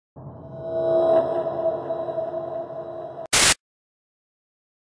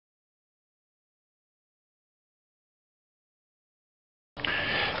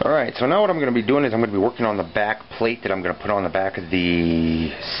Alright, so now what I'm going to be doing is I'm going to be working on the back plate that I'm going to put on the back of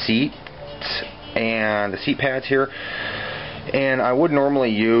the seat and the seat pads here. And I would normally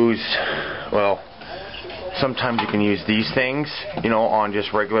use, well, sometimes you can use these things, you know, on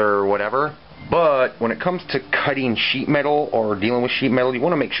just regular whatever. But when it comes to cutting sheet metal or dealing with sheet metal, you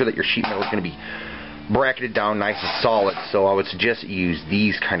want to make sure that your sheet metal is going to be bracketed down nice and solid. So I would suggest you use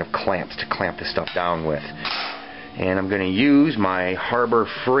these kind of clamps to clamp this stuff down with. And I'm going to use my Harbor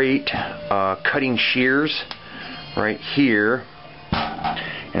Freight cutting shears right here,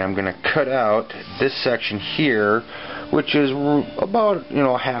 and I'm going to cut out this section here, which is about, you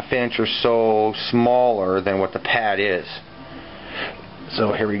know, a ½ inch or so smaller than what the pad is.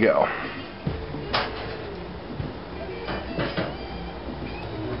 So here we go.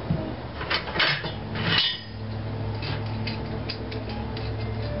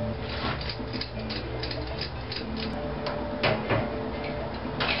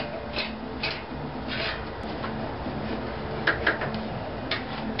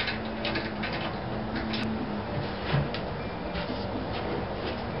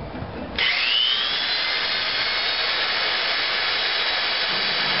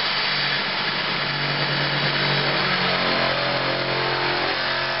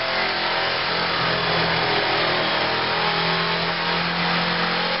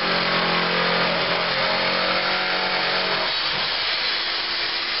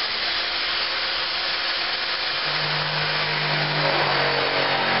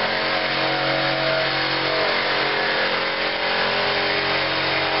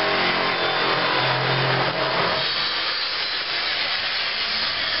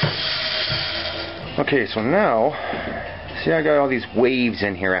 Okay, so now, see, I got all these waves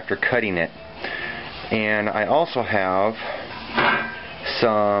in here after cutting it, and I also have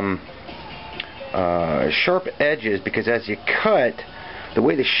some sharp edges, because as you cut, the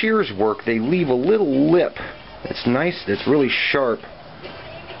way the shears work, they leave a little lip. It's nice, it's really sharp.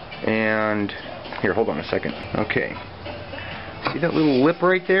 And here, hold on a second. Okay, see that little lip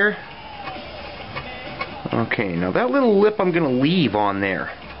right there? Okay, now that little lip I'm going to leave on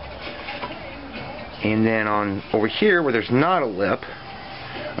there. And then on over here where there's not a lip,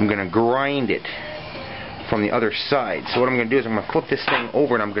 I'm going to grind it from the other side. So what I'm going to do is I'm going to flip this thing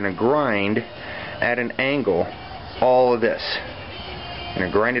over and I'm going to grind at an angle all of this. I'm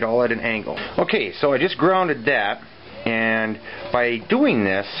going to grind it all at an angle. Okay, so I just grounded that, and by doing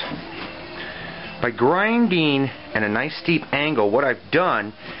this, by grinding at a nice steep angle, what I've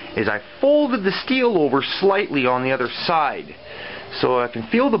done is I folded the steel over slightly on the other side so I can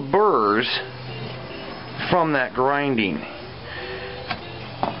feel the burrs from that grinding.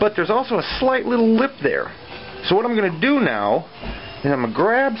 But there's also a slight little lip there. So what I'm going to do now is I'm going to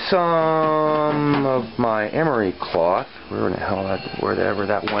grab some of my emery cloth, wherever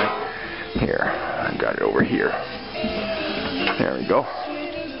that went. Here, I got it over here. There we go.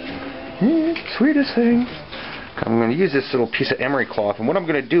 Sweetest thing. I'm going to use this little piece of emery cloth, and what I'm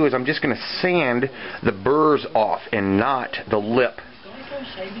going to do is I'm just going to sand the burrs off and not the lip.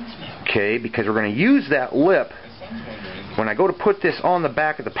 Okay, because we're going to use that lip when I go to put this on the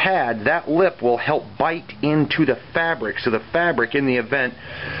back of the pad. That lip will help bite into the fabric, so the fabric, in the event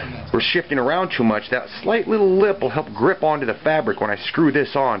we're shifting around too much, that slight little lip will help grip onto the fabric when I screw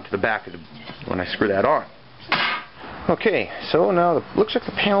this on to the back of when I screw that on. Okay, so now it looks like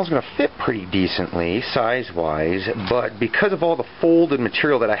the panel's going to fit pretty decently size-wise, but because of all the folded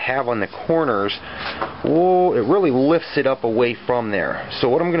material that I have on the corners, whoa, it really lifts it up away from there. So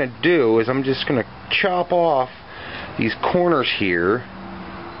what I'm going to do is I'm just going to chop off these corners here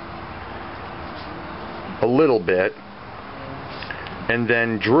a little bit, and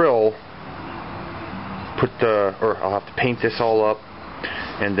then drill, or I'll have to paint this all up,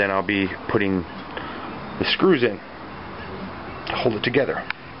 and then I'll be putting the screws in to hold it together.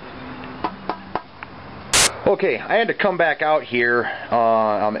 Okay, I had to come back out here.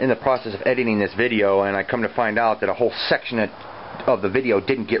 I'm in the process of editing this video, and I come to find out that a whole section of the video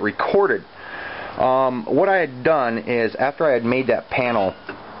didn't get recorded. What I had done is, after I had made that panel,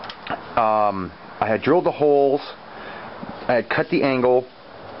 I had drilled the holes, I had cut the angle,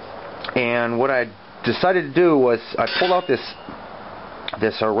 and what I decided to do was I pulled out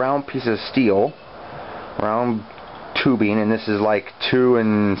this round piece of steel, round tubing, and this is like 2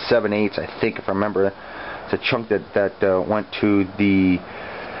 7/8, I think, if I remember. It's a chunk that went to the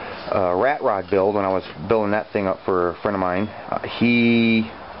rat rod build when I was building that thing up for a friend of mine.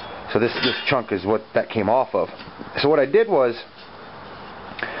 So this chunk is what that came off of. So what I did was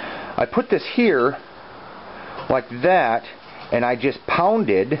I put this here like that, and I just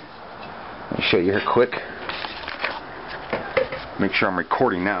pounded. Let me show you here quick. Make sure I'm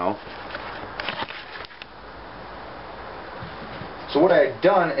recording now. So what I had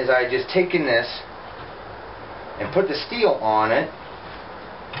done is I had just taken this and put the steel on it,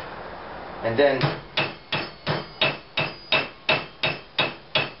 and then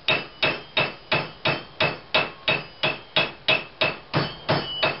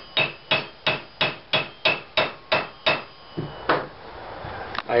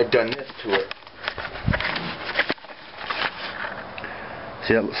I had done this to it.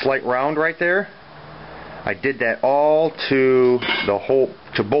 See that slight round right there? I did that all to the whole,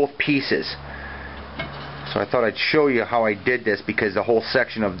 to both pieces. So I thought I'd show you how I did this, because the whole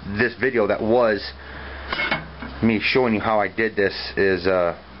section of this video that was me showing you how I did this is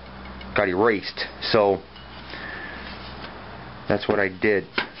got erased. So that's what I did.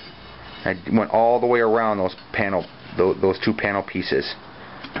 I went all the way around those two panel pieces.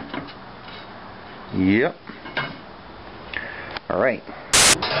 Yep. All right.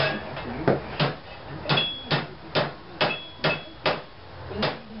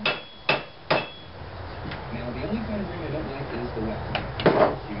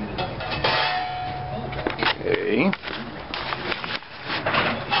 Okay.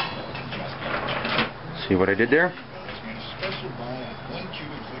 See what I did there?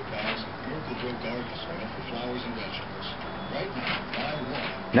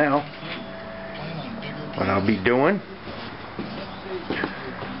 Now, what I'll be doing,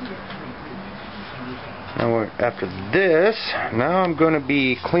 now after this, now I'm going to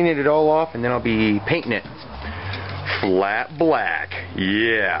be cleaning it all off, and then I'll be painting it flat black.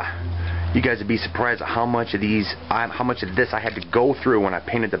 Yeah, you guys would be surprised at how much of this I had to go through when I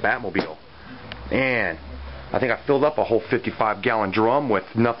painted the Batmobile. Man, I think I filled up a whole 55-gallon drum with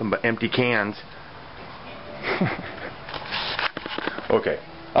nothing but empty cans. Okay,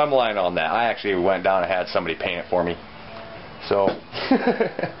 I'm lying on that. I actually went down and had somebody paint it for me. So,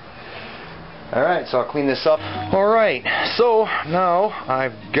 alright, so I'll clean this up. Alright, so now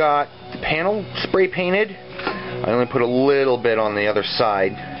I've got the panel spray painted. I only put a little bit on the other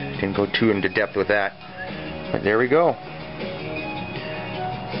side. Didn't go too into depth with that. But there we go.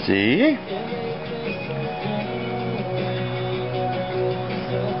 See?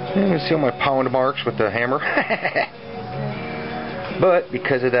 You can see all my pound marks with the hammer. But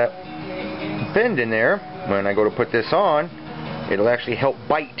because of that bend in there, when I go to put this on, it'll actually help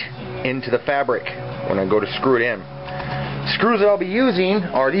bite into the fabric when I go to screw it in. Screws that I'll be using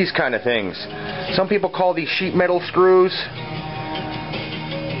are these kind of things. Some people call these sheet metal screws.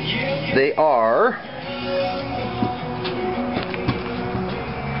 They are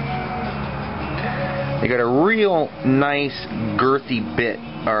they got a real nice girthy bit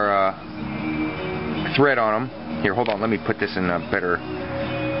or thread on them. Here, hold on, let me put this in a better,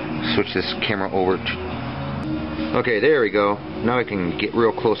 switch this camera over to, okay, there we go. Now I can get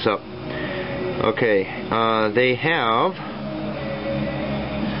real close up. Okay, they have,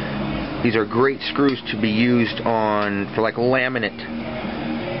 these are great screws to be used on, for like laminate.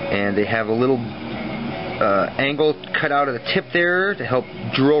 And they have a little angle cut out of the tip there to help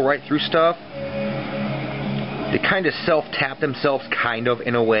drill right through stuff. They kind of self-tap themselves, kind of,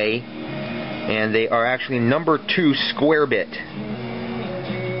 in a way. And they are actually number 2 square bit,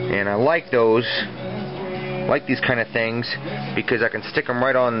 and I like those, like these kind of things, because I can stick them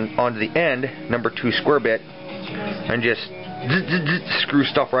right onto the end, number 2 square bit, and just screw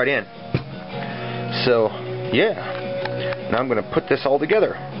stuff right in. So yeah, now I'm going to put this all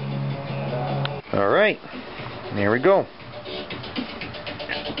together. Alright, there we go.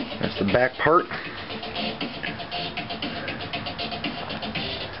 That's the back part.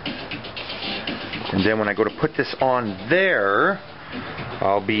 And then when I go to put this on there,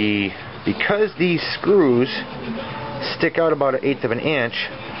 I'll be, because these screws stick out about 1/8 of an inch,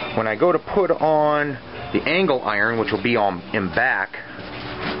 when I go to put on the angle iron, which will be in back,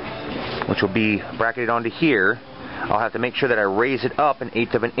 which will be bracketed onto here, I'll have to make sure that I raise it up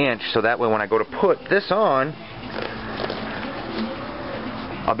 1/8 of an inch, so that way when I go to put this on,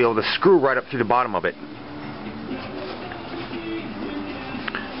 I'll be able to screw right up through the bottom of it.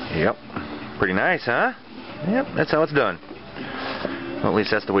 Yep. Pretty nice, huh? Yep, that's how it's done. Well, at least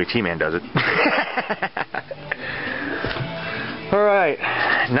that's the way T-Man does it. Alright,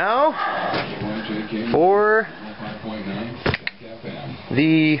 now for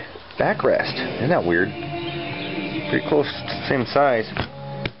the backrest. Isn't that weird? Pretty close to the same size.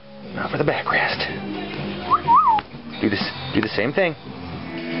 Now for the backrest. Do the same thing.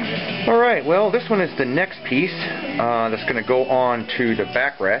 Alright, well, this one is the next piece that's going to go on to the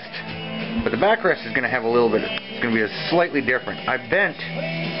backrest. But the backrest is going to have a little bit, it's going to be slightly different. I bent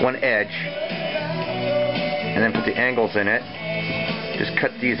one edge and then put the angles in it. just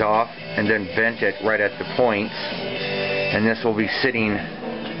cut these off and then vent it right at the points, and this will be sitting,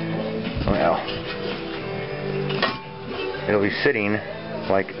 well, it'll be sitting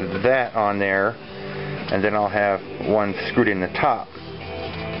like that on there, and then I'll have one screwed in the top.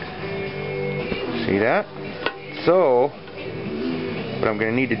 See that? So what I'm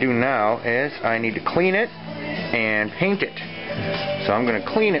going to need to do now is I need to clean it and paint it. So I'm going to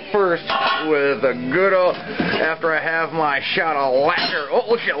clean it first with a good old, after I have my shot of lacquer,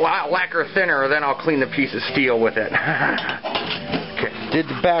 lacquer thinner, then I'll clean the piece of steel with it. Okay. Did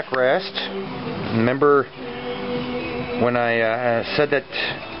the backrest. Remember when I said that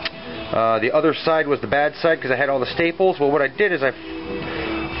the other side was the bad side because I had all the staples? Well, what I did is I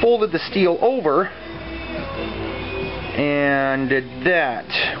folded the steel over and did that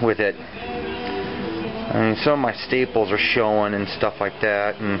with it. I mean, some of my staples are showing and stuff like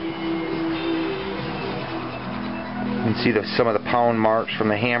that, and you can see some of the pound marks from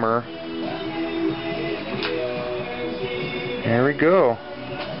the hammer. There we go.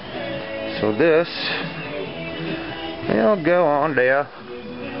 So this will go on there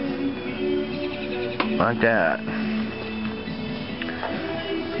like that.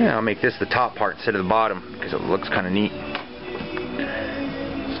 Yeah, I'll make this the top part instead of the bottom because it looks kind of neat.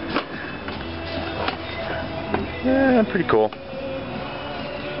 Yeah, pretty cool.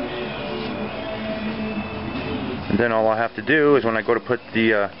 And then all I have to do is when I go to put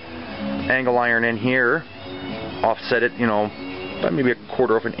the angle iron in here, offset it, you know, by maybe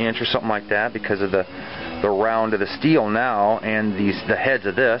 1/4 of an inch or something like that because of the round of the steel now and the heads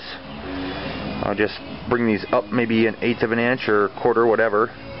of this. I'll just bring these up maybe 1/8 of an inch or 1/4, whatever,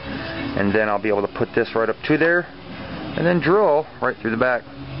 and then I'll be able to put this right up to there and then drill right through the back,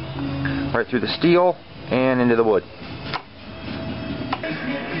 right through the steel and into the wood.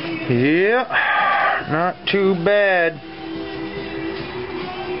 Yeah, not too bad.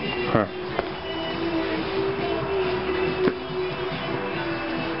 Huh.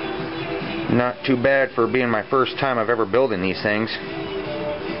 Not too bad for being my first time I've ever building these things.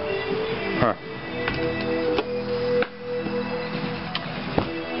 Huh.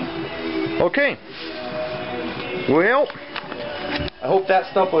 Okay. Well, I hope that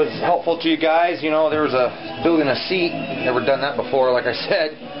stuff was helpful to you guys. You know, there was building a seat. Never done that before, like I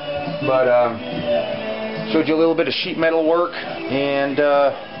said. But showed you a little bit of sheet metal work. And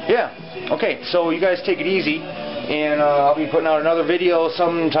yeah. Okay, so you guys take it easy. And I'll be putting out another video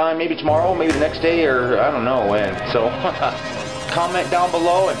sometime, maybe tomorrow, maybe the next day, or I don't know when. So comment down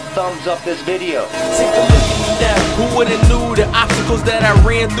below and thumbs up this video. Take a look at me now. Who would've knew the obstacles that I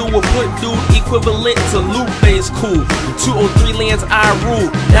ran through would put dude equivalent to Lupe's cool. 203 lands I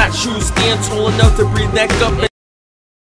rule, not you, stand tall enough to breathe neck up.